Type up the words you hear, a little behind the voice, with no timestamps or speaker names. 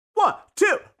1,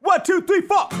 2, 1, 2, 3,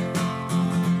 4.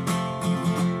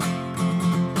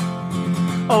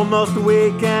 Almost the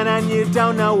weekend and you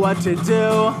don't know what to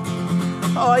do.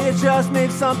 Or you just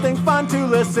need something fun to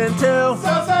listen to.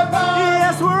 Southside Pod.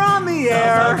 Yes, we're on the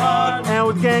air. Pod. And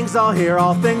with gangs all here,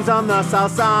 all things on the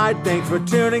South Side. Thanks for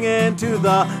tuning in to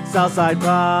the Southside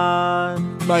Pod.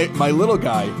 My little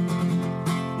guy,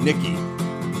 Nicky,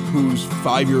 who's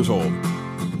 5 years old,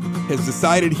 has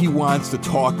decided he wants to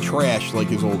talk trash like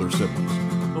his older siblings.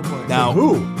 Oh boy. Now,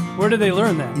 Who? Where did they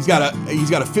learn that? he's got a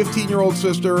 15-year-old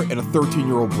sister and a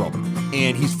 13-year-old brother,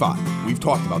 and he's 5. We've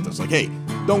talked about this. Like, hey,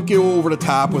 don't go over the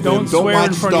top with him. Don't Don't swear in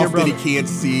watch front of stuff your that he brother. can't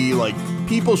see. Like,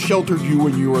 people sheltered you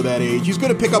when you were that age. He's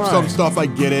going to pick up some Right. stuff. I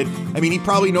get it. I mean, he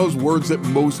probably knows words that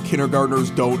most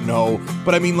kindergartners don't know.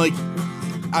 But I mean, like,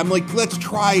 I'm like, let's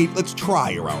try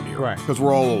around here, Right. Because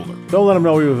we're all older. Don't let him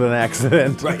know he was in an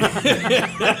accident. Right.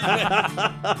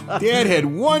 Dad had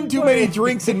one too many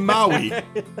drinks in Maui,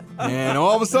 and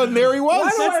all of a sudden there he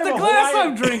was. do I That's have the a glass Hawaiian-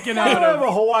 I'm drinking I don't out have of.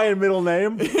 a Hawaiian middle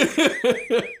name.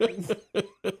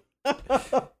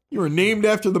 You were named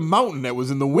after the mountain that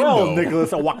was in the Well, window.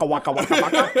 Nicholas, waka waka waka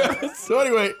waka. So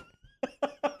anyway,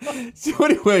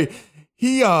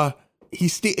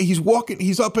 he's walking.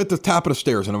 He's up at the top of the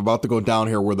stairs, and I'm about to go down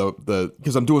here where the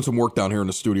because I'm doing some work down here in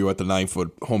the studio at the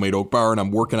 9-foot homemade oak bar, and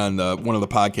I'm working on one of the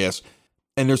podcasts.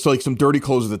 And there's like some dirty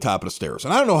clothes at the top of the stairs,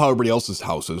 and I don't know how everybody else's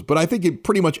house is, but I think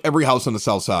pretty much every house on the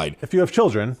South Side, If you have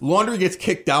children, laundry gets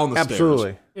kicked down the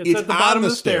absolutely. stairs. It's at the bottom on of the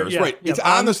the stairs, stairs, yeah. right? Yeah, It's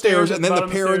bottom on the stairs, at and the then the bottom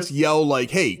of the parents stairs. yell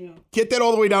like, "Hey, get that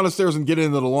all the way down the stairs and get it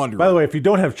into the laundry By room." the way, if you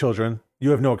don't have children,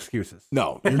 you have no excuses.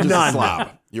 No, you're just a None. slob.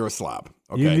 You're a slob.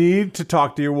 Okay. You need to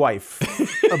talk to your wife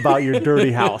about your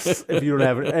dirty house if you don't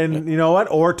have it. And you know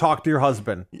what? Or talk to your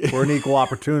husband for an equal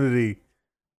opportunity.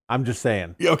 I'm just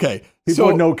saying. Okay. People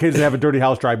with no kids that have a dirty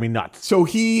house drive me nuts. So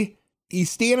he's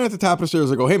standing at the top of the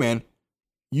stairs. I go, "Hey man,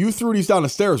 you threw these down the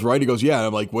stairs, right?" He goes, "Yeah." And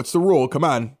I'm like, "What's the rule? Come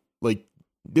on. Like,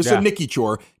 this is Yeah. a Nicky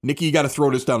chore. Nicky, you got to throw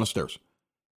this down the stairs."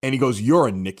 And he goes, "You're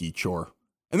a Nicky chore."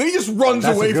 And then he just runs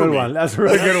That's away a good from me. one. That's a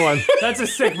really good one. That's a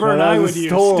sick burn that I was would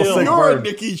use total still. sick You're a burn.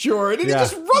 Nicky chore. And then Yeah. he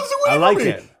just runs away I from like me.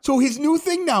 it. So his new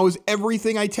thing now is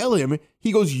everything I tell him,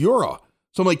 he goes, "You're a."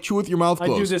 So I'm like, chew with your mouth I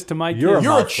closed. do this to my kids. You're a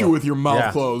You're a mouth chew closed. with your mouth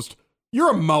Yeah. closed.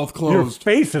 You're a mouth Your closed.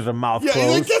 face is a mouth Yeah, closed.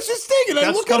 like, that's his thing. And I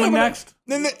That's look at him coming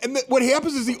and next. what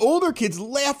happens is the older kids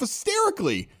laugh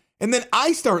hysterically. And then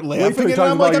I start Wait till laughing. you're And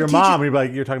talking I'm about like, your I'm teaching. mom, and you're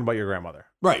like, you're talking about your grandmother.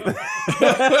 Right.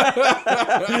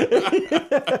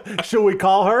 Should we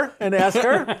call her and ask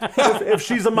her if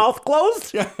she's a mouth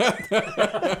closed?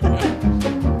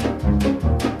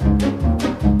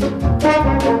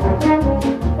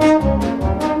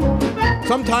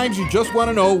 Sometimes you just want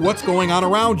to know what's going on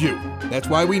around you. That's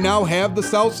why we now have the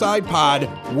Southside Pod,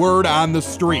 Word on the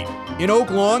Street. In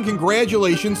Oak Lawn,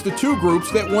 congratulations to two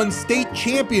groups that won state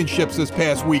championships this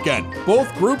past weekend.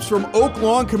 Both groups from Oak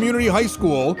Lawn Community High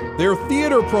School. Their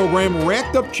theater program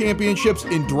racked up championships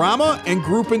in drama and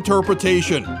group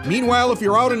interpretation. Meanwhile, if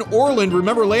you're out in Orland,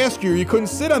 remember last year you couldn't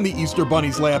sit on the Easter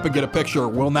Bunny's lap and get a picture.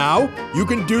 Well, now you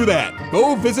can do that.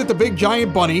 Go visit the Big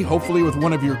Giant Bunny, hopefully with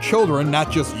one of your children,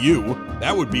 not just you.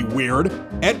 That would be weird.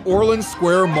 At Orland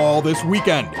Square Mall this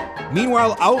weekend.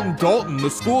 Meanwhile, out in Dalton,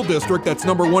 the school district that's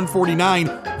number 149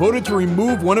 voted to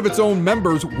remove one of its own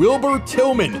members, Wilbur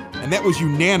Tillman, and that was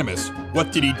unanimous.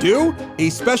 What did he do? A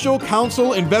special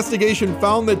council investigation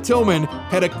found that Tillman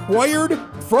had acquired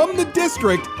from the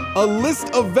district a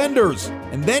list of vendors,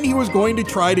 and then he was going to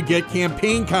try to get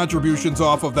campaign contributions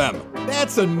off of them.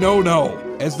 That's a no-no.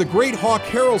 As the great Hawk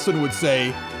Harrelson would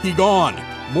say, he gone.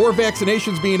 More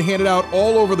vaccinations being handed out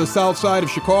all over the south side of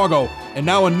Chicago, and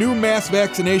now a new mass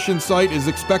vaccination site is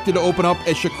expected to open up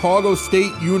at Chicago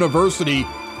State University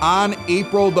on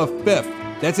April the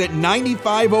 5th. That's at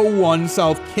 9501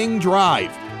 South King Drive,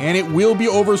 and it will be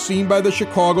overseen by the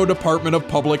Chicago Department of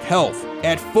Public Health.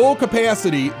 At full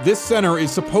capacity, this center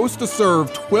is supposed to serve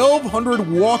 1,200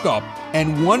 walk-up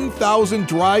and 1,000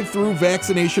 drive-through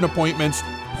vaccination appointments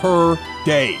per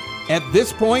day. At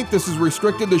this point, this is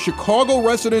restricted to Chicago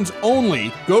residents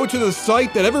only. Go to the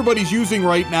site that everybody's using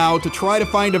right now to try to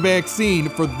find a vaccine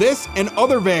for this and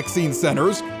other vaccine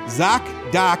centers,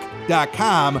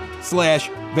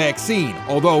 ZocDoc.com/vaccine.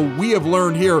 Although we have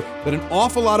learned here that an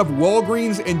awful lot of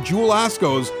Walgreens and Jewel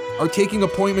Oscos are taking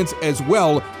appointments as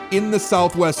well in the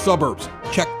southwest suburbs.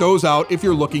 Check those out if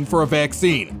you're looking for a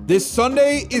vaccine. This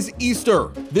Sunday is Easter.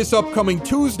 This upcoming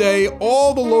Tuesday,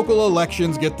 all the local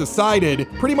elections get decided.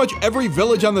 Pretty much every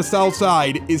village on the south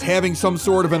side is having some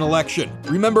sort of an election.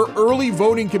 Remember, early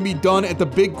voting can be done at the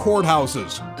big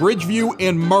courthouses, Bridgeview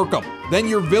and Markham. Then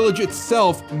your village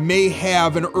itself may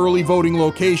have an early voting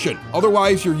location.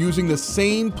 Otherwise, you're using the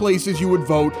same places you would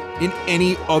vote in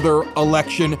any other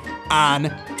election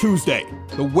on Tuesday.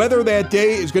 The weather that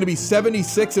day is going to be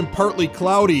 76 and partly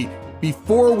cloudy.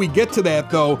 Before we get to that,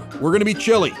 though, we're going to be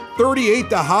chilly. 38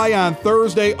 the high on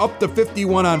Thursday, up to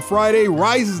 51 on Friday,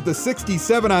 rises to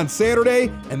 67 on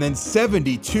Saturday, and then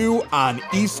 72 on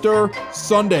Easter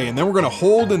Sunday. And then we're going to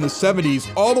hold in the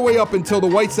 70s all the way up until the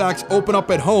White Sox open up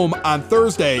at home on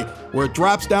Thursday, where it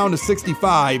drops down to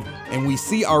 65, and we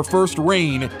see our first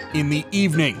rain in the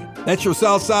evening. That's your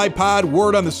Southside Pod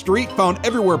Word on the Street, found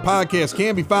everywhere podcasts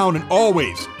can be found, and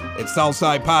always at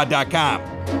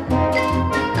southsidepod.com.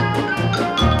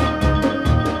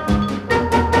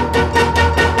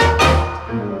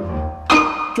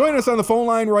 Join us on the phone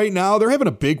line right now. They're having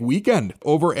a big weekend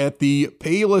over at the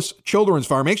Payless Children's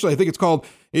Farm. Actually, I think it's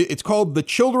called the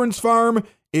Children's Farm.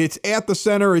 It's at the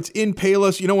center. It's in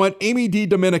Payless. You know what? Amy D.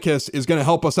 Dominicus is going to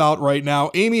help us out right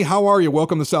now. Amy, how are you?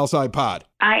 Welcome to Southside Pod.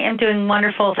 I am doing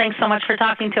wonderful. Thanks so much for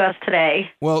talking to us today.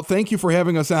 Well, thank you for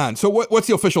having us on. So what's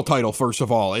the official title, first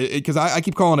of all? Because I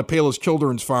keep calling it Payless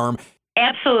Children's Farm.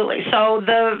 Absolutely. So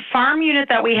the farm unit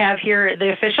that we have here,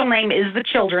 the official name is the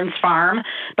Children's Farm,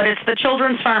 but it's the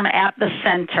Children's Farm at the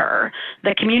center.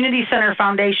 The Community Center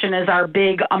Foundation is our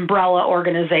big umbrella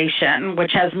organization,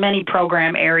 which has many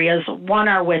program areas, one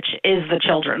of which is the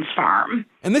Children's Farm.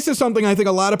 And this is something I think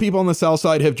a lot of people on the south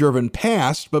side have driven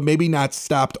past, but maybe not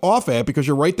stopped off at, because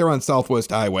you're right there on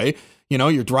Southwest Highway. You know,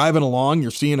 you're driving along,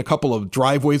 you're seeing a couple of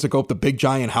driveways that go up to big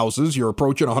giant houses. You're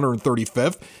approaching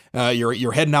 135th.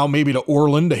 You're heading out maybe to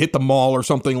Orland to hit the mall or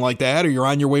something like that, or you're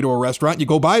on your way to a restaurant. You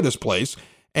go by this place,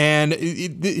 and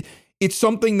it's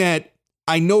something that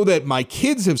I know that my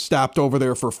kids have stopped over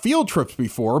there for field trips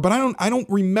before, but I don't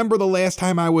remember the last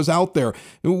time I was out there.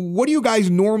 What do you guys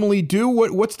normally do?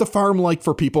 What's the farm like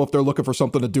for people if they're looking for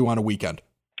something to do on a weekend?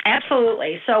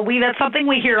 Absolutely. So that's something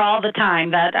we hear all the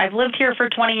time, that I've lived here for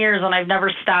 20 years and I've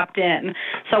never stopped in.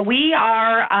 So we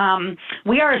are a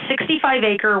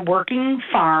 65-acre working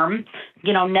farm,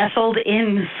 nestled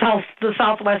in the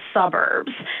southwest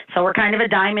suburbs. So we're kind of a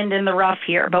diamond in the rough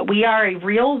here, but we are a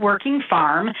real working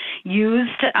farm.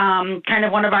 Kind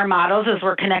of one of our mottos is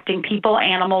we're connecting people,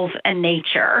 animals, and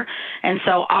nature. And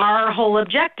so our whole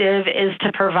objective is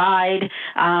to provide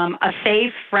a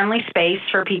safe, friendly space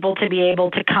for people to be able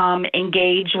to come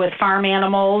engage with farm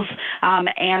animals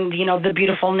and, the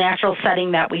beautiful natural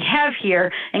setting that we have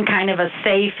here in kind of a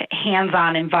safe,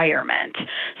 hands-on environment.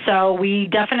 So we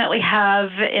definitely have,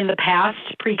 in the past,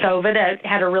 pre-COVID,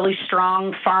 had a really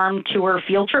strong farm tour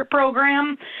field trip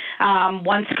program.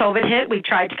 Once COVID hit, we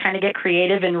tried to kind of get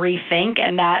creative and rethink,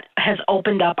 and that has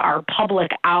opened up our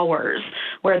public hours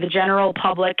where the general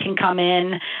public can come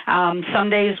in. Some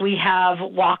days we have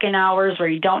walk-in hours where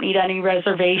you don't need any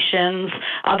reservations.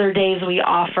 Other days we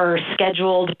offer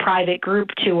scheduled private group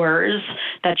tours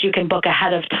that you can book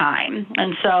ahead of time.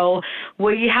 And so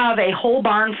we have a whole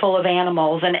barn full of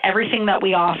animals, and everything that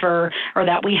we offer or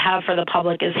that we have for the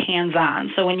public is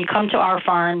hands-on. So when you come to our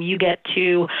farm, you get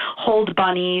to hold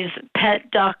bunnies, pet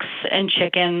ducks and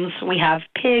chickens. We have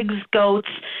pigs, goats,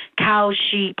 cows,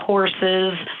 sheep,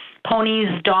 horses, ponies,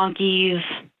 donkeys,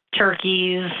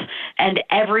 turkeys, and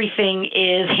everything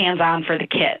is hands-on for the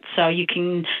kids. So you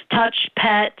can touch,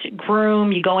 pet,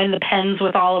 groom, you go in the pens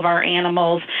with all of our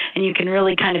animals, and you can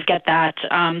really kind of get that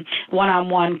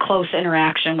one-on-one close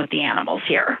interaction with the animals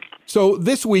here. So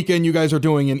this weekend, you guys are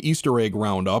doing an Easter egg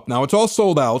roundup. Now, it's all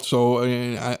sold out, so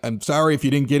I'm sorry if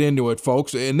you didn't get into it,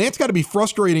 folks. And that's got to be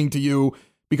frustrating to you,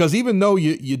 because even though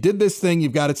you did this thing,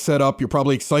 you've got it set up, you're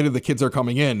probably excited the kids are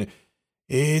coming in,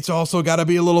 it's also got to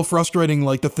be a little frustrating,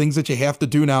 like the things that you have to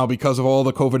do now because of all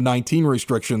the COVID-19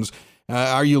 restrictions.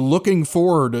 Are you looking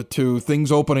forward to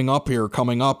things opening up here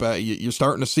coming up? You're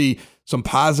starting to see some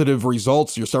positive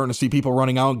results. You're starting to see people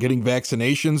running out and getting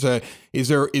vaccinations. Is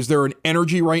there an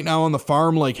energy right now on the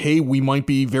farm like, hey, we might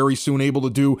be very soon able to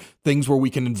do things where we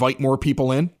can invite more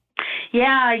people in?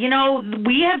 Yeah,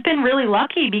 we have been really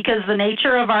lucky because the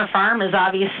nature of our farm is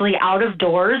obviously out of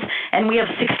doors, and we have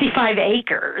 65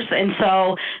 acres. And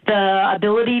so the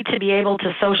ability to be able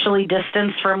to socially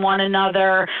distance from one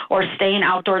another or stay in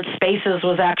outdoor spaces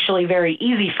was actually very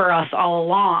easy for us all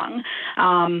along.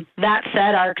 That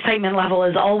said, our excitement level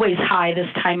is always high this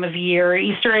time of year.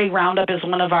 Easter Egg Roundup is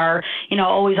one of our,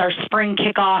 always our spring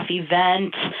kickoff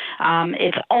event.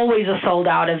 It's always a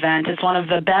sold-out event. It's one of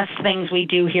the best things we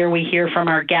do here. We hear from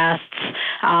our guests.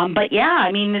 But yeah,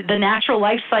 I mean, the natural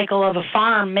life cycle of a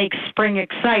farm makes spring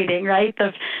exciting, right?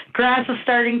 The grass is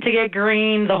starting to get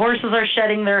green. The horses are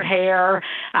shedding their hair.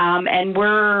 And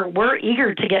we're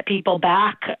eager to get people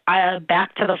back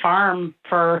to the farm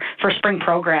for spring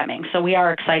programming. So we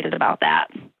are excited about that.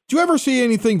 Do you ever see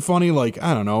anything funny like,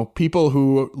 I don't know, people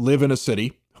who live in a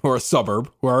city or a suburb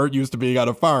who aren't used to being on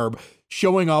a farm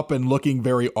showing up and looking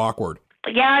very awkward?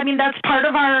 Yeah, I mean, that's part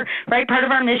of our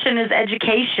mission is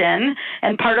education,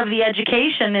 and part of the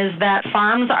education is that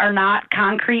farms are not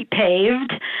concrete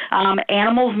paved.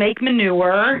 Animals make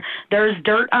manure. There's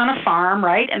dirt on a farm,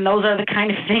 right? And those are the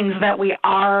kind of things that we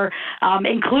are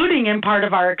including in part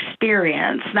of our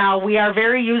experience. Now, we are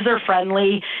very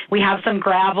user-friendly. We have some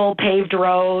gravel paved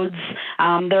roads.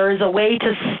 There is a way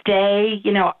to stay,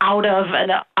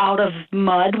 out of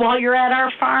mud while you're at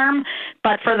our farm.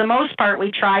 But for the most part,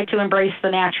 we try to embrace the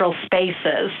natural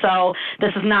spaces. So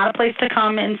this is not a place to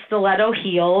come in stiletto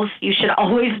heels. You should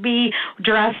always be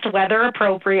dressed weather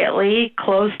appropriately.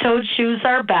 Closed-toed shoes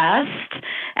are best.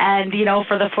 And,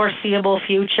 for the foreseeable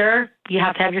future, you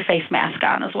have to have your face mask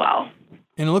on as well.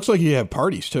 And it looks like you have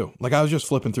parties too. Like I was just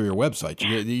flipping through your website.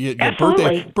 You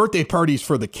Absolutely. birthday parties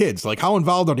for the kids. Like how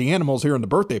involved are the animals here in the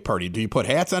birthday party? Do you put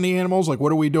hats on the animals? Like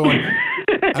what are we doing?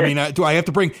 I mean, do I have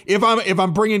to bring if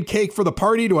I'm bringing cake for the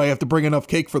party? Do I have to bring enough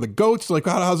cake for the goats? Like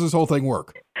how's this whole thing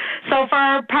work? So for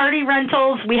our party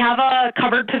rentals, we have a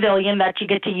covered pavilion that you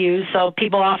get to use. So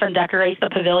people often decorate the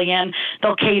pavilion.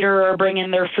 They'll cater or bring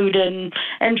in their food and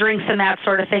drinks and that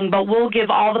sort of thing. But we'll give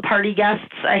all the party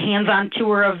guests a hands-on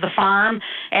tour of the farm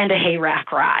and a hay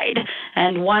rack ride.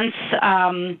 And once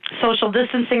social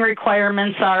distancing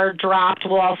requirements are dropped,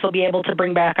 we'll also be able to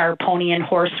bring back our pony and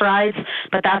horse rides.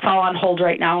 But that's all on hold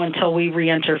right now until we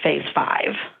re-enter phase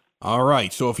 5. All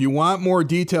right. So if you want more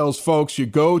details, folks, you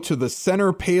go to the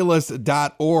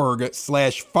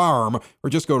centerpalos.org/farm, or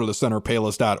just go to the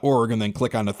centerpalos.org and then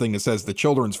click on the thing that says the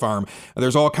Children's Farm.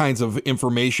 There's all kinds of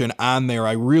information on there.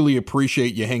 I really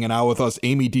appreciate you hanging out with us.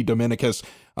 Amy DeDominicus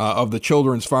of the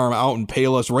Children's Farm out in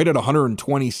Palos, right at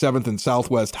 127th and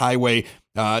Southwest Highway.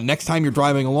 Next time you're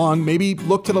driving along, maybe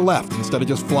look to the left instead of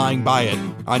just flying by it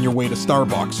on your way to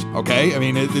Starbucks, okay? I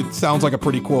mean, it sounds like a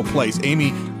pretty cool place.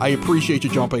 Amy, I appreciate you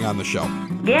jumping on the show.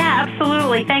 Yeah,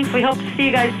 absolutely. Thanks. We hope to see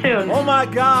you guys soon. Oh my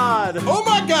God! Oh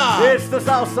my God! It's the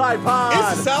Southside Pod!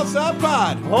 It's the Southside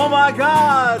Pod! Oh my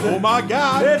God! Oh my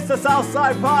God! It's the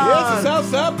Southside Pod! It's the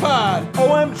Southside Pod!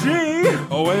 OMG!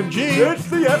 OMG! It's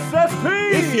the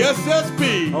SSP! It's the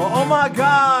SSP! Oh my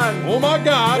God! Oh my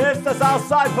God! It's the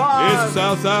Southside Pod! It's the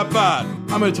Southside Pod!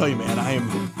 I'm gonna tell you, man,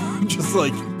 I'm just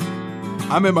like,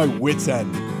 I'm at my wit's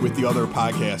end with the other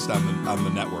podcast on the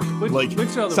network.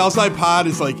 Which other Southside Pod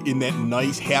is like in that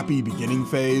nice, happy beginning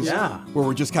phase. Yeah. Where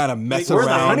we're just kind of messing We're in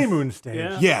around. the honeymoon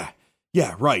stage. Yeah,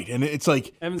 right. And it's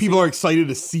like Haven't people seen are excited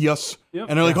to see us. Yep.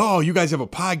 And they're like, oh, you guys have a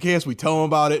podcast. We tell them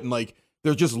about it. And like,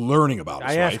 they're just learning about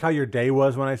us, I ask right? how your day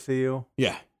was when I see you.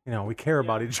 Yeah. We care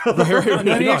about each other. And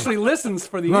then he actually listens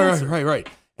for the answer. Right.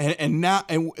 And now,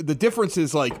 and the difference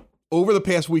is like over the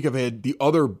past week, I've had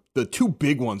the two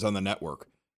big ones on the network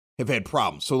have had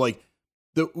problems. So like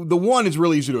the one is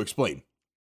really easy to explain.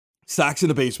 Sox in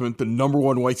the Basement, the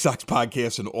 #1 White Sox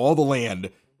podcast in all the land.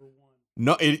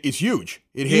 No, it's huge.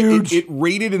 It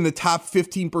rated in the top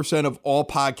 15% of all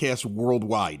podcasts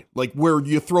worldwide. Like where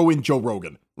you throw in Joe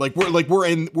Rogan. Like we're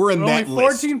in that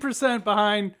list. 14%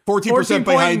 behind. 14%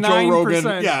 behind Joe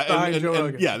Rogan. Yeah, behind Joe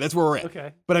Rogan. Yeah, that's where we're at.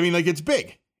 Okay. But I mean, like it's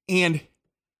big. And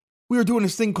we were doing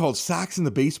this thing called Sox in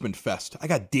the Basement Fest. I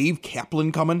got Dave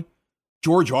Kaplan coming,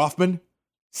 George Hoffman,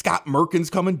 Scott Merkin's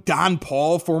coming, Don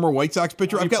Paul, former White Sox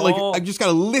pitcher. I've just got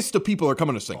a list of people that are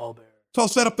coming to sing. It's all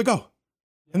set up to go.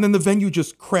 And then the venue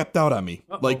just crapped out on me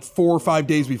like 4 or 5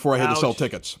 days before I had to sell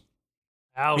tickets.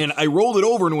 Ouch. And I rolled it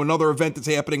over into another event that's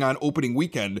happening on opening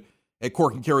weekend at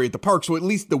Cork and Kerry at the park. So at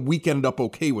least the week ended up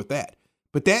okay with that.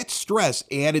 But that stress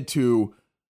added to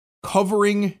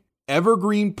covering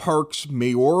Evergreen Park's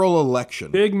mayoral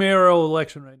election. Big mayoral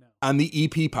election right now. On the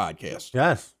EP podcast.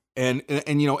 Yes. And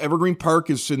Evergreen Park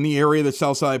is in the area that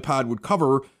Southside Pod would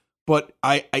cover, but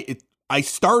I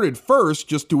started first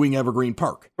just doing Evergreen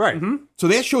Park. Right. Mm-hmm. So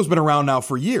that show's been around now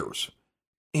for years.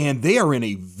 and they are in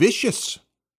a vicious.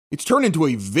 It's turned into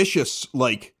a vicious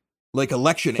like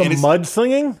election. Some and it's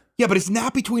mudslinging? Yeah, but it's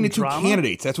not between the two Drama?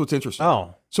 candidates. That's what's interesting.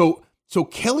 Oh. So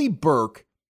Kelly Burke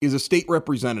is a state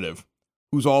representative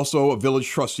who's also a village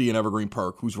trustee in Evergreen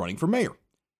Park who's running for mayor.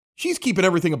 She's keeping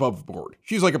everything above board.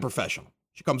 She's like a professional.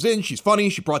 She comes in, she's funny.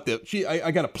 She brought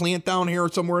I got a plant down here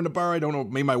somewhere in the bar. I don't know,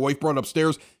 maybe my wife brought it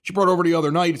upstairs. She brought it over the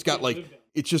other night. It's got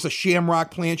it's just a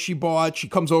shamrock plant she bought. She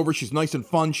comes over, she's nice and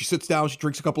fun. She sits down, she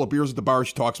drinks a couple of beers at the bar.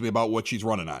 She talks to me about what she's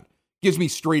running on. Gives me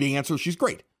straight answers. She's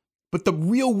great. But the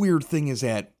real weird thing is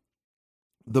that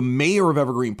the mayor of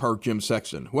Evergreen Park, Jim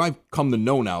Sexton, who I've come to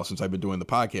know now since I've been doing the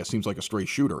podcast, seems like a straight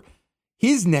shooter.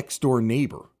 His next door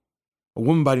neighbor, a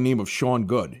woman by the name of Sean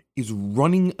Good, is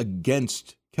running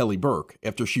against Kelly Burke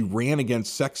after she ran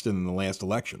against Sexton in the last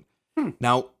election.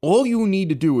 Now, all you need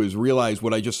to do is realize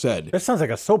what I just said. That sounds like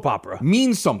a soap opera.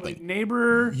 Means something.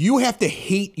 Neighbor. You have to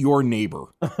hate your neighbor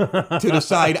to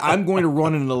decide I'm going to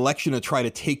run an election to try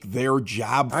to take their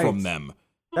job from them.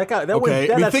 That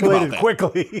Okay, I mean, think about escalated that.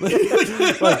 quickly.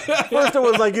 First it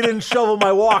was like you didn't shovel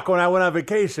my walk when I went on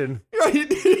vacation.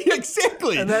 Right,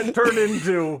 exactly. And then turned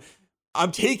into...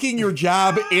 I'm taking your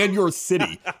job and your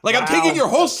city. Like, I'm taking your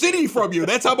whole city from you.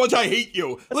 That's how much I hate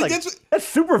you. That's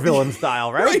supervillain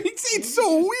style, right? Right? It's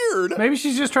so weird. Maybe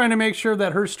she's just trying to make sure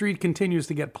that her street continues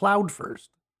to get plowed first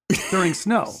during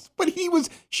snow. But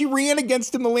she ran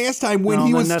against him the last time when No,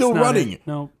 he then was that's still not running. it.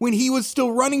 No. When he was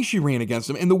still running, she ran against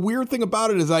him. And the weird thing about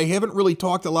it is I haven't really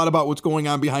talked a lot about what's going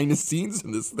on behind the scenes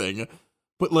in this thing.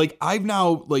 But like I've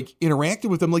now like interacted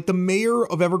with him. Like the mayor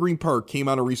of Evergreen Park came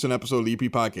on a recent episode of the EP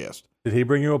podcast. Did he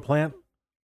bring you a plant?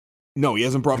 No, he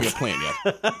hasn't brought me a plant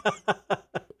yet.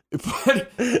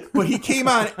 But he came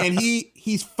on and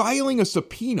he's filing a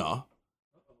subpoena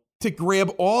to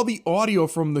grab all the audio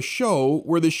from the show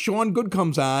where the Sean Good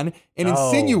comes on and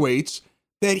insinuates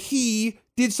that he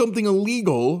did something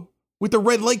illegal with the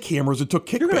red light cameras and took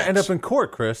kickbacks. You're going to end up in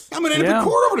court, Chris. I'm going to end up in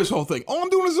court over this whole thing. All I'm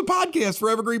doing is a podcast for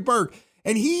Evergreen Park.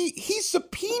 And he's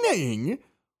subpoenaing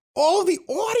all the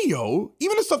audio,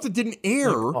 even the stuff that didn't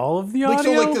air. Like all of the audio?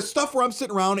 So like the stuff where I'm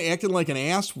sitting around acting like an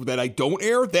ass that I don't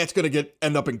air, that's going to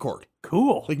end up in court.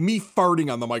 Cool. Like me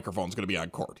farting on the microphone is going to be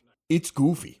on court. It's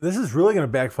goofy. This is really going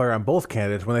to backfire on both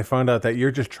candidates when they find out that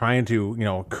you're just trying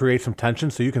to, create some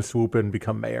tension so you can swoop in and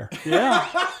become mayor. Yeah.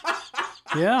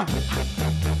 Yeah.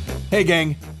 Hey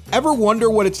gang, ever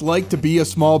wonder what it's like to be a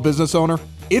small business owner?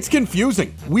 It's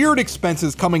confusing, weird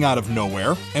expenses coming out of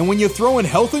nowhere, and when you throw in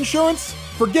health insurance,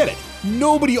 forget it.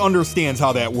 Nobody understands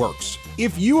how that works.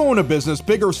 If you own a business,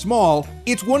 big or small,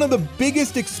 it's one of the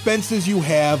biggest expenses you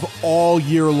have all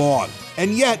year long.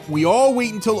 And yet, we all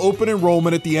wait until open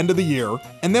enrollment at the end of the year,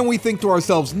 and then we think to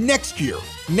ourselves, next year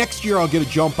I'll get a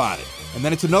jump on it. And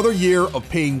then it's another year of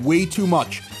paying way too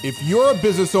much. If you're a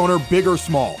business owner, big or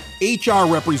small, HR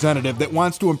representative that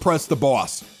wants to impress the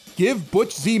boss, give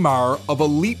Butch Zemar of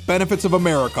Elite Benefits of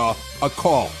America a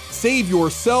call. Save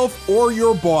yourself or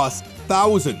your boss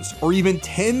thousands or even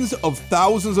tens of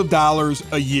thousands of dollars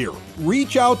a year.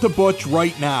 Reach out to Butch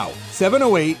right now,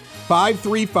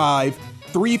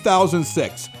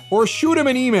 708-535-3006, or shoot him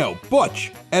an email,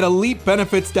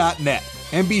 butch@elitebenefits.net.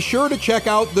 And be sure to check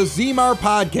out the Zemar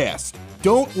podcast.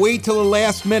 Don't wait till the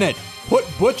last minute. Put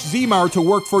Butch Zemar to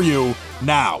work for you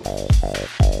now.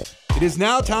 It is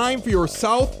now time for your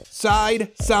South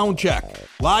Side Sound Check.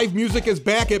 Live music is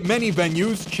back at many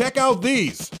venues. Check out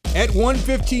these. At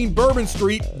 115 Bourbon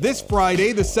Street this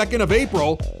Friday, the 2nd of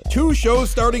April, 2 shows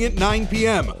starting at 9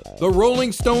 p.m. The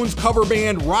Rolling Stones cover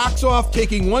band Rocks Off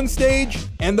taking one stage,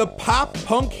 and the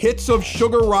pop-punk hits of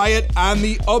Sugar Riot on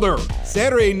the other.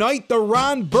 Saturday night, the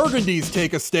Ron Burgundies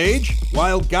take a stage,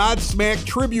 while Godsmack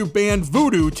tribute band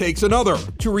Voodoo takes another.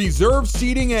 To reserve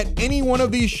seating at any one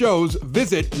of these shows,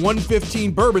 visit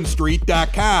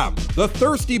 115bourbonstreet.com. The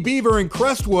Thirsty Beaver in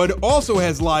Crestwood also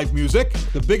has live music.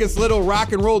 The Biggest Little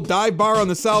Rock and Roll Dive Bar on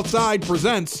the South Side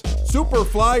presents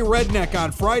Superfly Redneck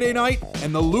on Friday night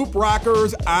and the Loop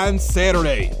Rockers on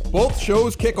Saturday. Both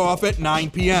shows kick off at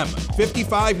 9 p.m.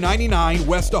 5599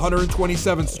 West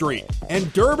 127th Street.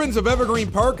 And Durbin's of Evergreen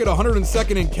Park at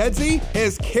 102nd and Kedzie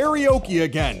has karaoke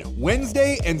again,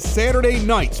 Wednesday and Saturday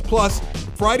nights, plus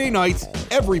Friday nights,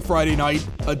 every Friday night,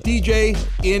 a DJ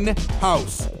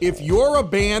in-house. If you're a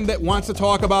band that wants to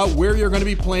talk about where you're going to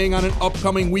be playing on an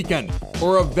upcoming weekend,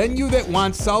 or a venue that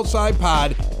wants Southside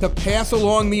Pod to pass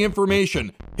along the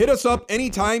information, hit us up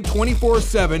anytime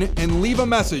 24/7 and leave a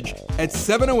message at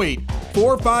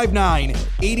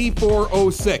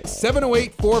 708-459-8406.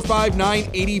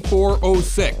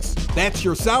 708-459-8406. That's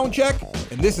your sound check,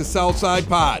 and this is Southside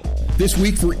Pod. This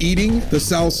week for eating the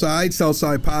Southside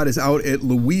Pod is out at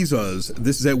Louisa's.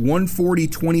 This is at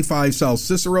 14025 South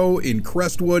Cicero in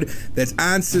Crestwood. That's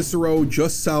on Cicero,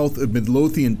 just south of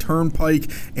Midlothian Turnpike.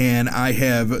 And I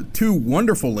have two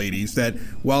wonderful ladies that,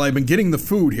 while I've been getting the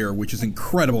food here, which is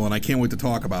incredible and I can't wait to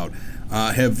talk about,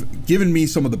 have given me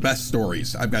some of the best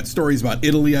stories. I've got stories about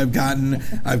Italy I've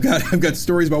got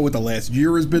stories about what the last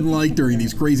year has been like during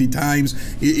these crazy times.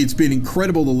 It's been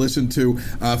incredible to listen to.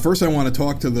 First, I want to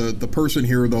talk to the person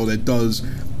here, though, that does,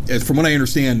 as from what I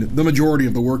understand, the majority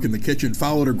of the work in the kitchen,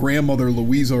 followed her grandmother,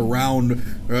 Louisa, around,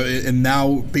 and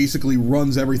now basically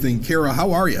runs everything. Kara,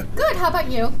 how are you? Good, how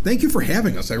about you? Thank you for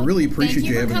having us. I really appreciate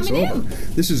you having us over.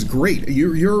 This is great.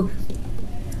 You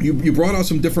brought out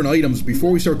some different items.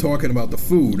 Before we start talking about the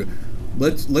food,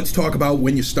 let's talk about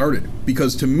when you started.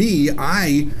 Because to me,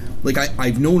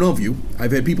 I've known of you.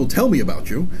 I've had people tell me about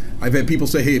you. I've had people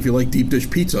say, hey, if you like deep dish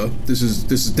pizza, this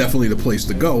is definitely the place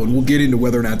to go. And we'll get into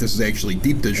whether or not this is actually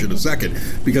deep dish in a second,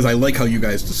 because I like how you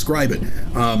guys describe it.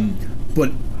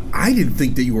 But I didn't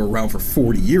think that you were around for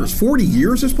 40 years. 40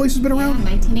 years this place has been around?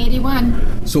 Yeah,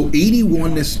 1981. So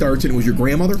 81 this starts, and it was your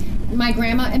grandmother? My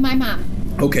grandma and my mom.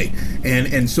 Okay,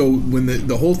 and so when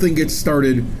the whole thing gets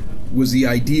started, was the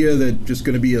idea that just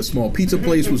going to be a small pizza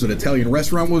place? Was it an Italian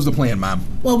restaurant? What was the plan, Mom?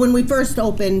 Well, when we first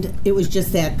opened, it was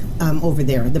just that over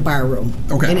there, the bar room.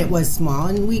 Okay. And it was small,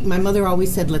 and my mother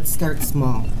always said, let's start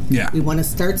small. Yeah. We want to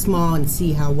start small and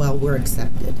see how well we're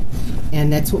accepted.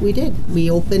 And that's what we did.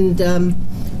 We opened, and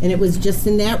it was just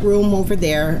in that room over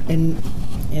there, and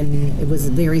it was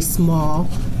very small.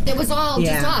 It was all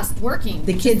just us working.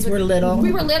 The kids were little.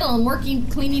 We were little and working,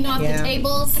 cleaning off the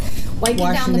tables, wiping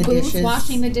washing down the booths, dishes.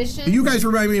 washing the dishes. You guys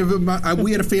remind me of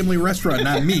we had a family restaurant,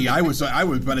 not me. I was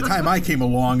by the time I came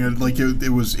along, it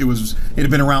had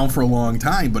been around for a long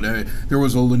time. But there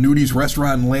was a Lanuti's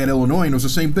restaurant in Ladd, Illinois, and it was the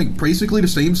same thing, basically the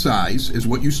same size as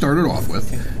what you started off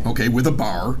with. Okay, with a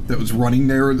bar that was running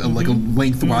there like a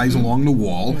lengthwise along the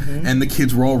wall, and the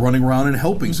kids were all running around and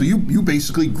helping. So you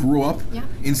basically grew up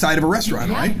inside of a restaurant,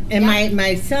 right? And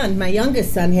my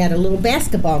youngest son, had a little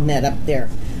basketball net up there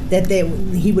that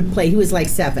he would play. He was like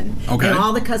 7. Okay. And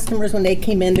all the customers, when they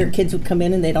came in, their kids would come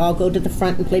in and they'd all go to the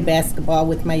front and play basketball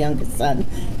with my youngest son.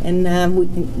 And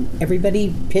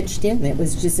everybody pitched in. It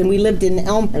was just, and we lived in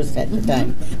Elmhurst at the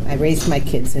time. I raised my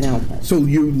kids in Elmhurst. So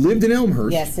you lived in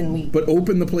Elmhurst? Yes, but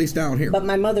opened the place down here. But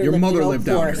my mother Your lived mother in lived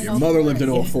Oak down Forest. here. Your mother lived in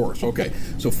Oak Forest. Okay.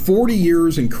 So 40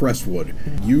 years in Crestwood.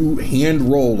 You hand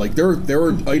roll, like there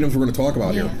are items we're going to talk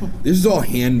about here. This is all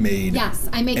handmade. Yes,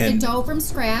 I make the dough from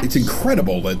scratch. It's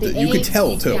incredible that you could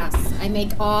tell too. Yes, I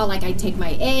make I take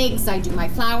my eggs, I do my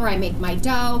flour, I make my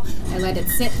dough, I let it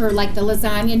sit for like the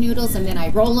lasagna noodles, and then I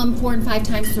roll them 4 and 5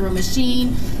 times through a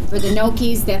machine. For the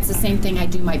gnocchis, that's the same thing. I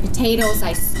do my potatoes,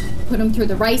 I put them through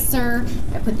the ricer,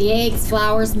 I put the eggs,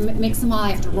 flours, mix them all.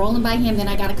 I have to roll them by hand, then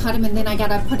I got to cut them, and then I got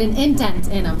to put an indent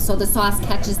in them so the sauce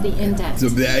catches the indent. So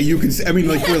you can,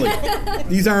 really,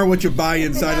 these aren't what you buy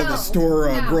inside of the store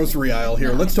grocery aisle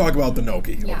here. Let's talk about the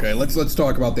gnocchi. Yeah. Okay, let's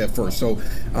talk about that first. So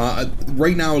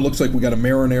right now it looks like we got a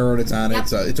marinara that's on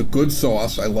it. It's a good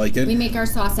sauce. I like it. We make our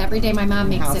sauce every day. My mom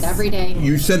makes it every day.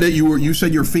 You said that you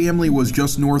said your family was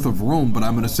just north of Rome, but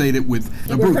I'm going to say that with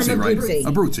Abruzzi, right?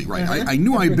 Abruzzi, right? I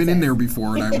knew I'd been in there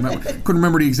before, and I couldn't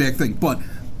remember the exact thing, but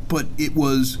it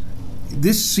was.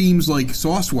 This seems like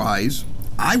sauce-wise,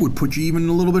 I would put you even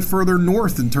a little bit further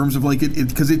north in terms of like it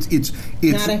because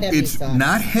it's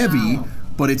not heavy. No.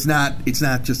 But it's not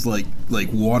just like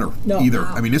water either.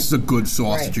 I mean, this is a good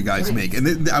sauce that you guys make,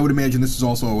 and I would imagine this is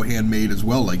also handmade as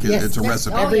well. Like it's a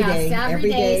recipe. Every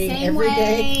day, same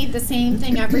way, the same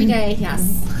thing every day.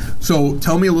 Yes. So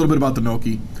tell me a little bit about the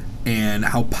gnocchi. And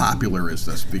how popular is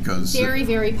this? Because very,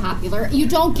 very popular. You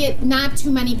don't get not too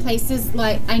many places.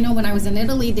 Like I know when I was in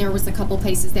Italy, there was a couple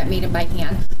places that made them by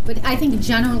hand. But I think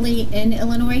generally in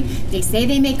Illinois, they say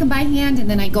they make them by hand, and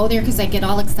then I go there because I get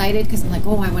all excited because I'm like,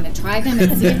 oh, I want to try them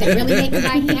and see if they really make them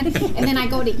by hand. And then I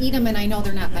go to eat them, and I know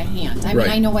they're not by hand. I mean,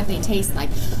 I know what they taste like,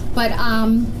 but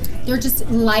they're just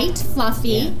light,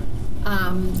 fluffy. Yeah.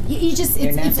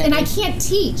 And I can't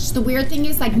teach. The weird thing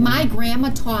is, like, my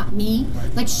grandma taught me,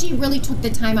 like, she really took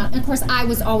the time out. And of course, I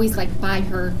was always like by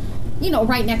her,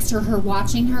 right next to her,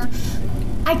 watching her.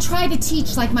 I tried to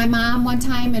teach like my mom one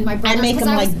time and my brother. I make them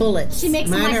like bullets. She makes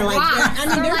Mine them like rocks. I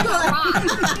mean, they're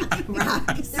like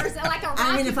rocks. There's like a rock.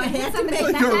 I mean, if I had to make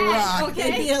like a rock,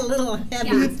 it'd be a little heavy.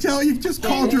 You just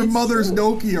called your mother's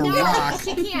gnocchi a rock.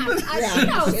 She can't. She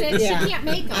knows it. She can't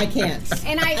make them. I can't.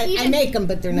 And I make them,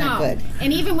 but they're not good.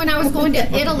 And even when I was going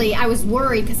to Italy, I was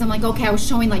worried because I'm like, okay, I was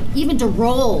showing like even to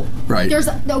roll Right. There's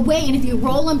a way, and if you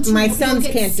roll them too, My you'll sons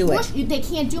get can't do it. squished. They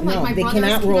can't do them. No, my they brothers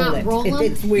cannot roll it. them.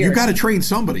 It's weird. You got to train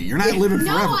somebody. You're not living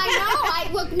No, forever. I know.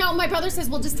 Look, no, my brother says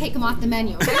we'll just take them off the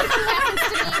menu. If anything happens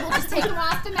to me, we'll just take them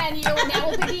off the menu, and that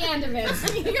will be the end of it.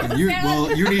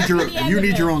 You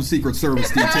need your own Secret Service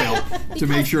detail to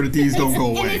make sure that these don't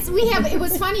go away. It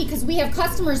was funny because we have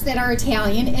customers that are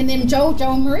Italian, and then Joe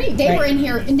and Marie, they were in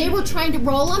here, and they were trying to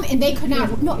roll them, and they could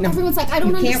not. No, everyone's like, I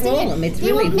don't understand. You can't roll them. It's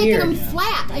they really were making weird. them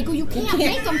flat. I go, you can't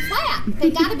make them flat.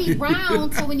 They got to be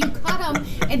round. So when you cut them,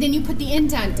 and then you put the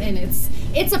indent in, it's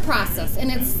a process,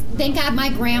 and it's thank God my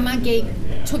grandma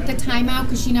took the time out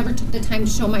because she never took the time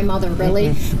to show my mother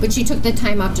really, but she took the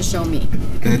time out to show me.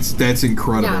 That's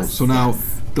incredible. Yes, so now.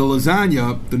 yes. The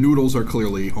lasagna, the noodles are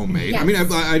clearly homemade. Yes. I mean,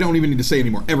 I don't even need to say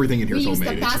anymore. Everything in here We is use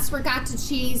homemade. the best ricotta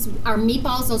cheese. Our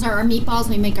meatballs, those are our meatballs.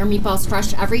 We make our meatballs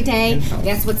fresh every day.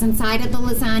 That's what's inside of the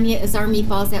lasagna is our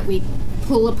meatballs that we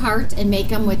pull apart and make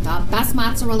them with the best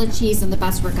mozzarella cheese and the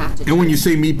best ricotta cheese. And when you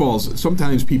say meatballs,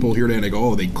 sometimes people hear that and they go,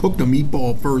 oh, they cooked a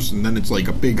meatball first and then it's like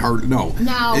a big hard... No.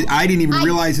 I didn't even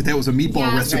realize that was a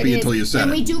meatball recipe until you said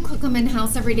and it. we do cook them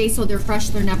in-house every day so they're fresh.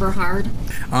 They're never hard.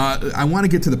 I want to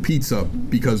get to the pizza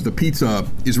because the pizza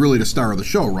is really the star of the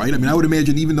show, right? I mean, I would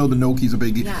imagine even though the gnocchi's a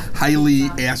big, highly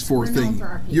asked for We're known thing, for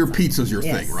our pizza. your pizza's your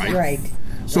Yes, thing, right? Right.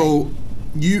 So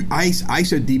I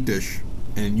said deep dish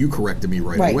and you corrected me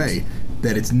right away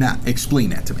that it's not.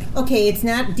 Explain that to me. Okay, it's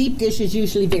not. Deep dish is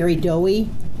usually very doughy,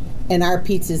 and our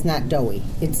pizza is not doughy.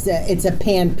 It's a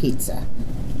pan pizza.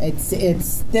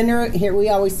 It's thinner. Here we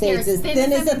always say it's as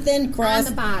thin as a thin crust.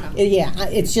 On the bottom. Yeah,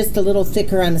 it's just a little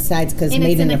thicker on the sides because And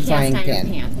made it's in in a a frying cast iron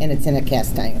pan, pan. and it's in a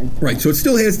cast iron. Right, so it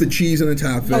still has the cheese on the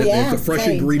top of it. Oh, yeah, There's the fresh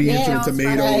right. ingredients and the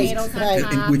Tomatoes, tomatoes. right.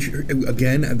 And which,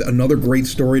 again, another great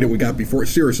story that we got before.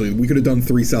 Seriously, we could have done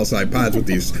 3 Southside pods with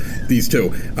these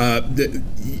two.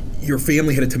 Your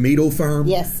family had a tomato farm?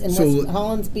 Yes, in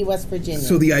Hollinsby, West Virginia.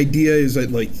 So the idea is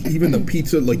that, like, even the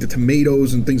pizza, like the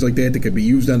tomatoes and things like that could be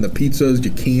used on the pizzas. You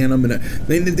can them, and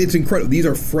it's incredible. These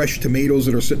are fresh tomatoes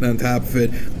that are sitting on top of it.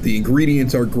 The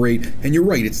ingredients are great, and you're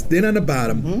right. It's thin on the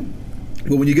bottom.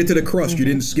 But when you get to the crust, you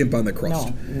didn't skimp on the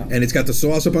crust. No. And it's got the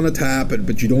sauce up on the top,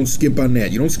 but you don't skimp on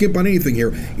that. You don't skimp on anything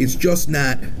here. It's just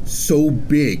not so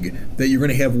big that you're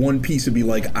going to have one piece and be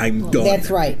like, I'm done.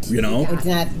 That's right. You know? It's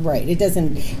not right. It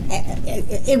doesn't.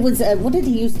 It was, what did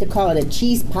he used to call it? A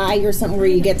cheese pie or something where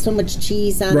you get so much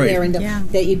cheese on there and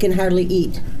that you can hardly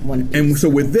eat one piece. And so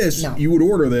with this, you would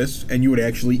order this and you would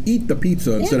actually eat the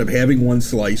pizza instead of having one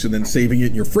slice and then saving it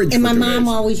in your fridge And for my 2 mom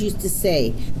days. always used to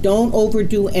say, don't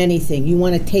overdo anything. You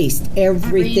want to taste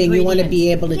everything. You want to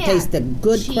be able to taste the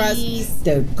good crust,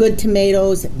 the good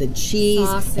tomatoes, the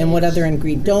cheese, and what other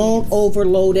ingredient. Don't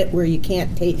overload it where you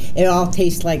can't taste. It all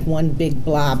tastes like one big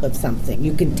blob of something.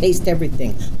 You can taste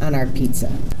everything on our pizza.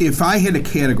 If I had to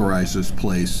categorize this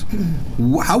place,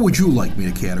 how would you like me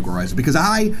to categorize it? Because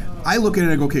I look at it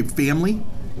and I go, okay, family,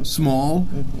 small,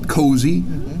 cozy.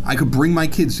 I could bring my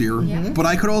kids here, but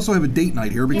I could also have a date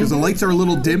night here because the lights are a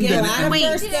little dimmed. Yeah, a lot of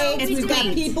first dates. We've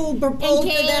got people who propose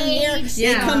to them here.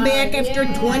 They come back after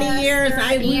 20 years.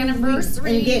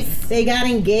 Anniversaries. They got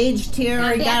engaged here.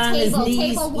 On He that got on his table,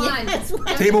 knees. table one. Yes,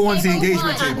 right. Table one's the Table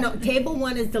engagement one. table. No, table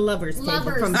one is the lovers table.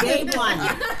 Lovers. From day one.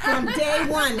 From day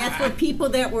one. That's where people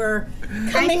that were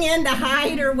coming in to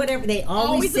hide or whatever, they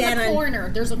always in sat the on. corner.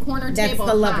 There's a corner That's table.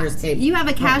 the lovers table. You have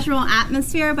a casual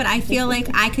atmosphere, but I feel like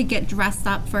I could get dressed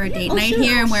up for a date night sure,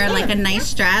 here and wear sure. like a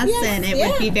nice dress, and it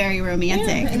would be very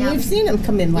romantic. And we've seen them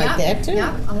come in like that too.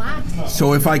 Yep, a lot.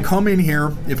 So if I come in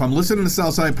here, if I'm listening to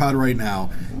Southside Pod right now,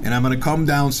 and I'm going to come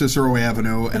down Cicero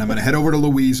Avenue, and I'm going to head over to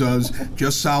Louisa's,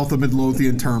 just south of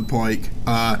Midlothian Turnpike,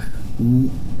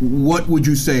 what would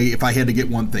you say if I had to get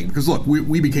one thing? Because look,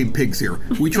 we became pigs here.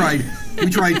 We tried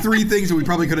 3 things, and we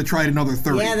probably could have tried another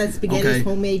 30. Yeah, that spaghetti's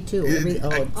homemade too.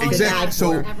 Exactly.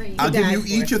 So I'll give you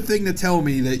each a thing to tell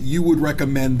me that you would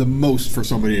recommend the most for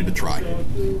somebody to try.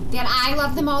 That I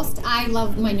love the most, I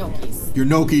love my gnocchis. Your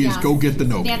gnocchi is go get the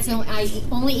gnocchi. That's the only, I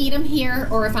only eat them here,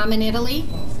 or if I'm in Italy,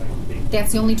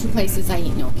 that's the only 2 places I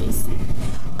eat gnocchis.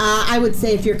 I would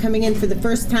say if you're coming in for the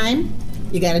first time,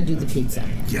 you got to do the pizza.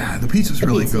 Yeah, the pizza's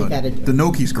really pizza you gotta good. do. The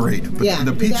gnocchi's great, but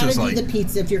the pizza's you got to do the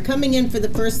pizza if you're coming in for the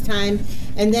first time.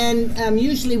 And then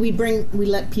usually we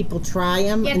let people try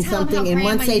them and tell 'em something. how and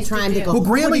once Grandma they used to try them, they do. go. Well,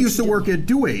 Grandma "What did used to you do?" work at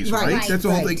Dewey's, right? Right, That's the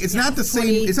whole right. thing. It's not the same.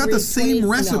 23, It's not the same 20,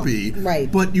 recipe, no, right.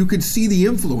 But you could see the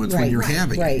influence when Right, you're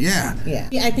having it. Yeah.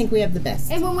 I think we have the best.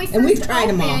 And when we first we've tried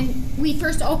them all. we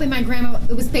first opened, my grandma,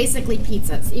 it was basically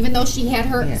pizzas, even though she had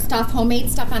her homemade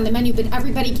stuff on the menu, but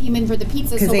everybody came in for the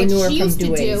pizzas. 'Cause So they what knew her she from used to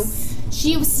do, Dewey's.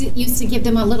 she used to give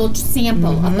them a little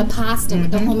sample of the pasta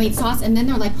with the homemade sauce, and then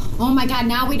they're like, oh my God,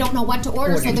 now we don't know what to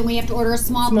order, so then we have to order a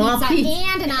small pizza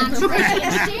and an entree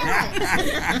and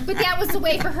share it. But that was the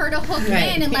way for her to hook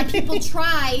in and let people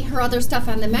try her other stuff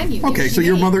on the menu. Okay, so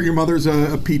your mother's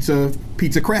a pizza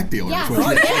crack dealer. Yes.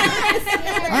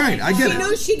 All right, I get She it.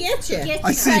 knows she gets you.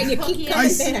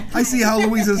 I see how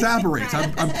Louisa's operates.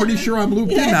 I'm pretty sure I'm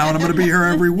looped in now, and I'm going to be here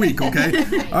every week, okay?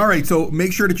 All right, so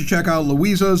make sure that you check out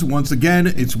Louisa's. Once again,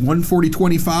 it's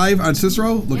 14025 on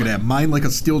Cicero. Look at that. Mine like a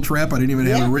steel trap. I didn't even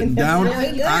have it written down.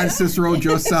 On Cicero,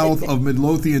 just south of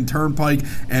Midlothian Turnpike.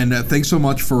 And thanks so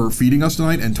much for feeding us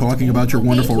tonight and talking about your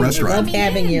wonderful restaurant. Love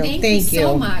having you. Thank you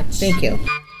so much. Thank you.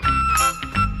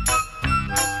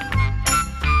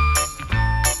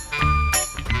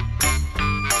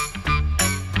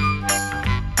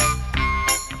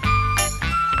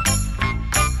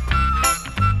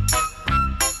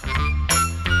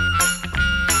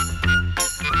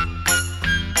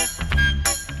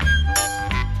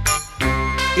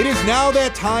 It is now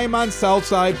that time on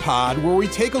Southside Pod where we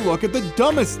take a look at the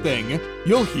dumbest thing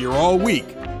you'll hear all week.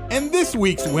 And this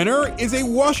week's winner is a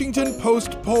Washington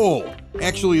Post poll.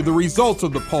 Actually, the results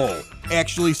of the poll.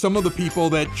 Actually, some of the people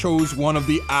that chose one of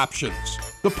the options.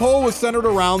 The poll was centered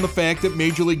around the fact that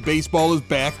Major League Baseball is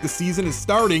back, the season is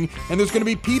starting, and there's going to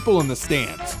be people in the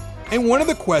stands. And one of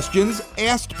the questions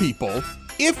asked people,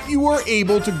 if you were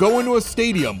able to go into a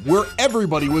stadium where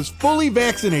everybody was fully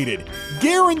vaccinated,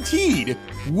 guaranteed,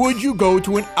 would you go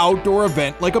to an outdoor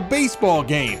event like a baseball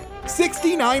game?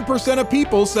 69% of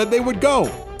people said they would go.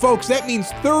 Folks, that means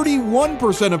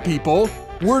 31% of people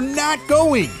were not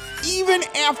going, even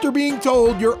after being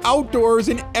told you're outdoors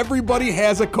and everybody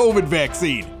has a COVID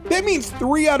vaccine. That means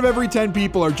 3 out of every 10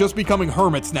 people are just becoming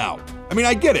hermits now. I mean,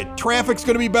 I get it. Traffic's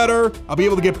going to be better. I'll be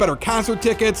able to get better concert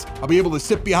tickets. I'll be able to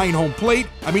sit behind home plate.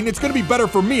 I mean, it's going to be better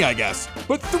for me, I guess.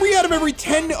 But 3 out of every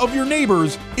 10 of your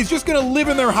neighbors is just going to live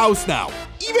in their house now,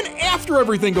 even after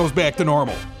everything goes back to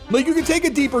normal. Like, you can take a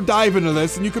deeper dive into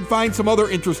this and you can find some other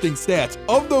interesting stats.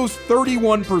 Of those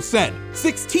 31%,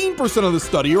 16% of the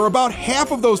study, or about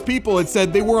half of those people, had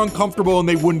said they were uncomfortable and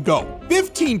they wouldn't go.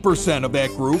 15% of that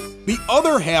group, the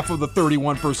other half of the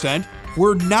 31%,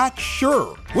 were not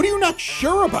sure. What are you not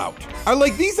sure about? Are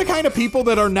these the kind of people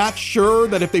that are not sure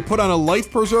that if they put on a life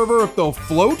preserver, if they'll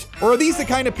float? Or are these the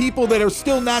kind of people that are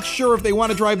still not sure if they want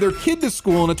to drive their kid to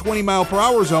school in a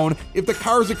 20-mile-per-hour zone if the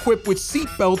car's equipped with seat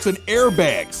belts and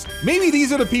airbags? Maybe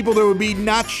these are the people that would be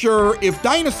not sure if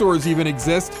dinosaurs even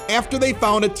exist after they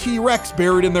found a T-Rex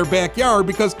buried in their backyard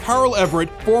because Carl Everett,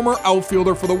 former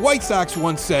outfielder for the White Sox,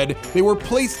 once said they were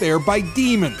placed there by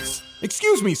demons.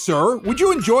 Excuse me, sir, would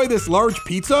you enjoy this large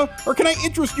pizza? Or can I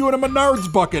interest you in a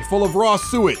Menards bucket full of raw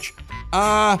sewage?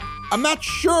 I'm not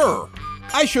sure.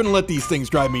 I shouldn't let these things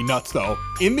drive me nuts, though.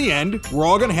 In the end, we're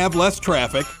all gonna have less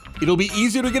traffic. It'll be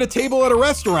easier to get a table at a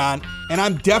restaurant, and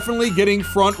I'm definitely getting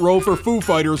front row for Foo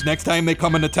Fighters next time they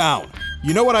come into town.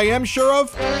 You know what I am sure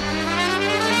of?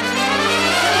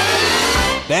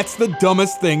 That's the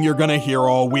dumbest thing you're gonna hear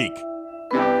all week.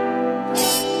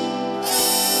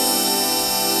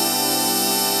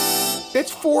 It's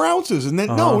 4 ounces, and then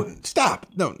no, stop.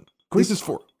 No, this is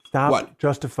 4. Stop what?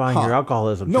 Justifying your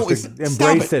alcoholism. No, Just embrace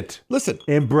embrace it. Listen,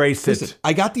 Embrace listen. it.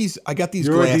 I got these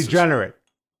You're glasses. a degenerate.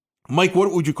 Mike,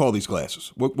 what would you call these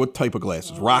glasses? What type of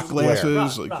glasses? Rock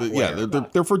glasses?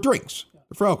 They're for drinks.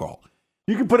 They're for alcohol.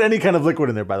 You can put any kind of liquid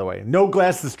in there, by the way. No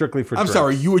glass is strictly for I'm drinks.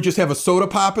 sorry, you would just have a soda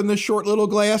pop in this short little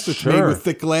glass? It's made Sure. with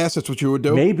thick glass? That's what you would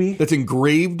do? Maybe. That's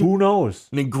engraved? Who knows?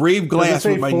 An engraved Does it glass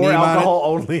say with my for name alcohol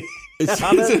on it? only.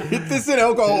 It's an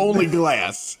alcohol-only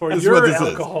glass. For Is your what this is.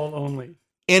 alcohol only.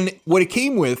 And what it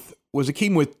came with was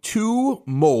 2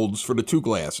 molds for the 2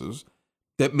 glasses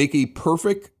that make a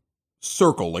perfect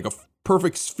circle, like a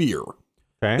perfect sphere.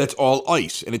 Okay. That's all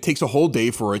ice, and it takes a whole day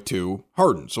for it to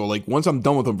harden. So, once I'm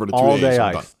done with them for the 2 All days, day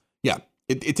I'm ice. done. Yeah,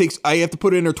 it takes. I have to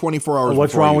put it in there 24 hours.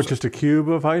 What's before I wrong use with it. just a cube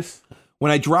of ice?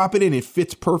 When I drop it in, it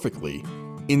fits perfectly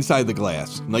inside the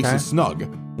glass, nice and snug,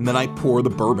 and then I pour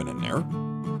the bourbon in there.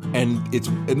 And the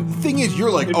thing is,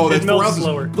 you're like, oh, that's 4 melts ounces.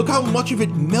 slower. Look how much of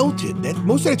it melted.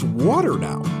 Most of that's water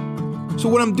now. So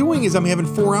what I'm doing is I'm having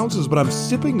 4 ounces, but I'm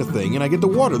sipping the thing and I get the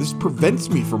water. This prevents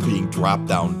me from being dropped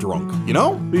down drunk, you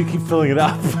know? You keep filling it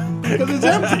up. Because it's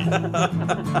empty.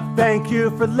 Thank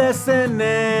you for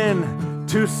listening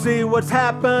to see what's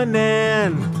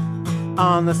happening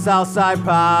on the Southside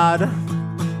Pod.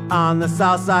 On the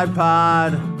Southside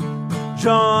Pod.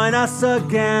 Join us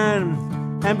again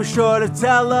and be sure to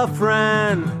tell a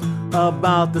friend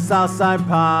about the Southside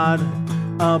Pod.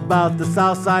 About the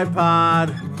Southside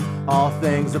Pod. All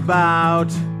things about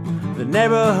the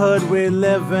neighborhood we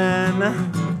live in.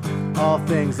 all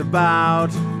things about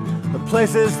the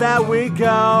places that we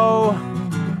go.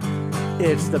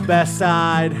 It's the best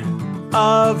side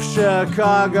of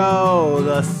Chicago,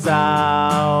 the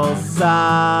South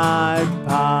Side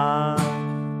Pod.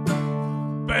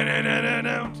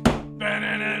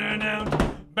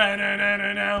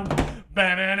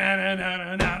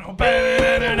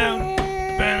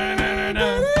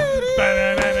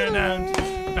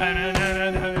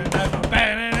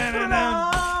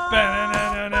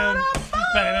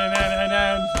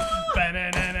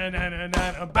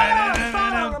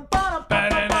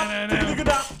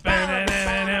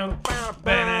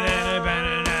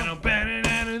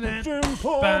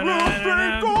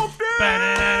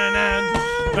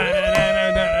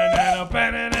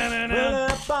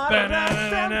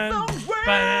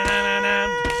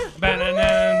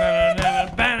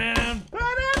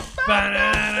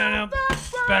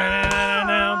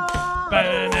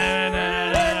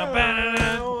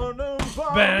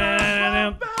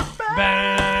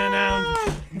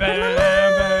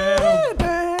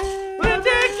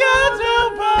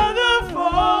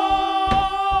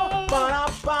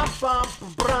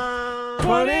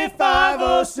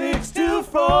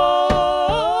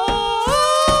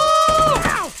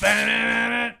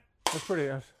 That's pretty.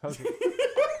 Okay.